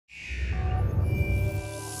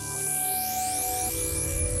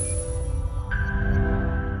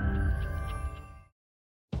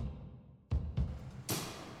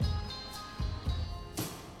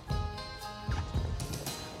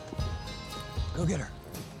Go get her.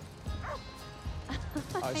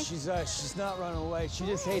 She's not running away. She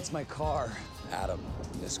just hates my car. Adam,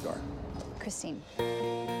 this car. Christine.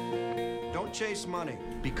 Don't chase money.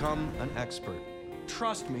 Become an expert.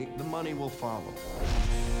 Trust me, the money will follow.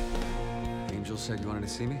 Angel said you wanted to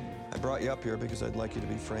see me? I brought you up here because I'd like you to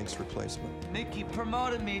be Frank's replacement. Mickey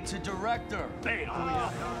promoted me to director. Hey,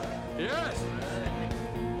 Yes!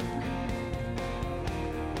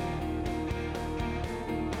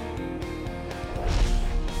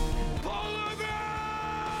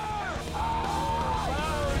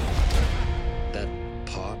 That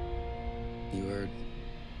pop you heard,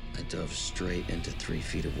 I dove straight into 3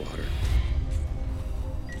 feet of water.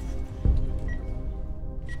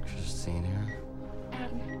 Christine here?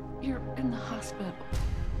 You're in the hospital.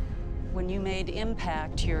 When you made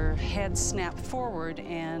impact, your head snapped forward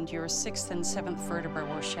and your 6th and 7th vertebrae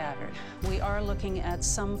were shattered. We are looking at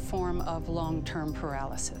some form of long-term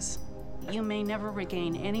paralysis. You may never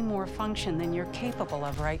regain any more function than you're capable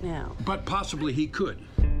of right now. but possibly he could.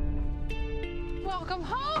 Welcome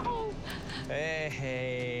home!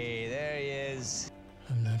 Hey, there he is.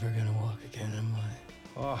 I'm never gonna walk again, am I?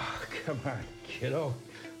 Oh, come on, kiddo.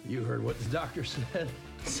 You heard what the doctor said.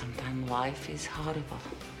 Sometimes life is horrible.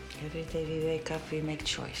 Every day we wake up, we make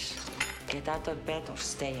choice. Get out of bed or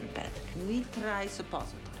stay in bed. We try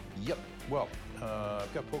suppository. Yep. Well,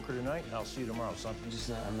 I've got poker tonight, and I'll see you tomorrow, son.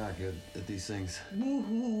 I'm not good at these things.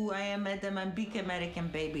 Woohoo, I am Madam and big American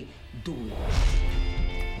baby. Do it.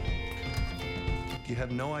 You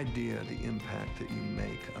have no idea the impact that you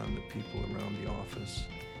make on the people around the office.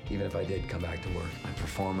 Even if I did come back to work, my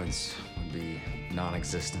performance would be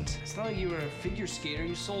non-existent. It's not like you were a figure skater.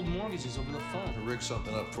 You sold mortgages over the phone. I'll rig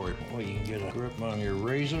something up for you. Well, you can get a grip on your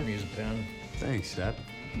razor, use a pen. Thanks, Dad.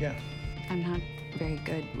 Yeah. I'm not very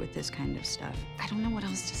good with this kind of stuff. I don't know what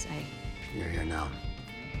else to say. You're here now.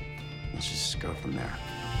 Let's just go from there.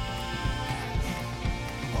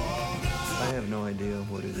 I have no idea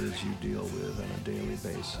what it is you deal with on a daily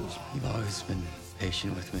basis. You've always been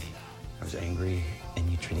patient with me. I was angry, and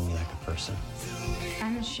you treated me like a person.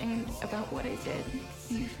 I'm ashamed about what I did.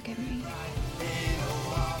 Will you forgive me?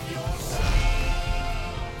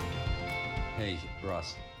 Hey,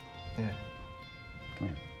 Ross. Yeah. Come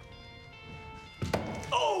here.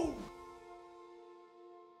 Oh!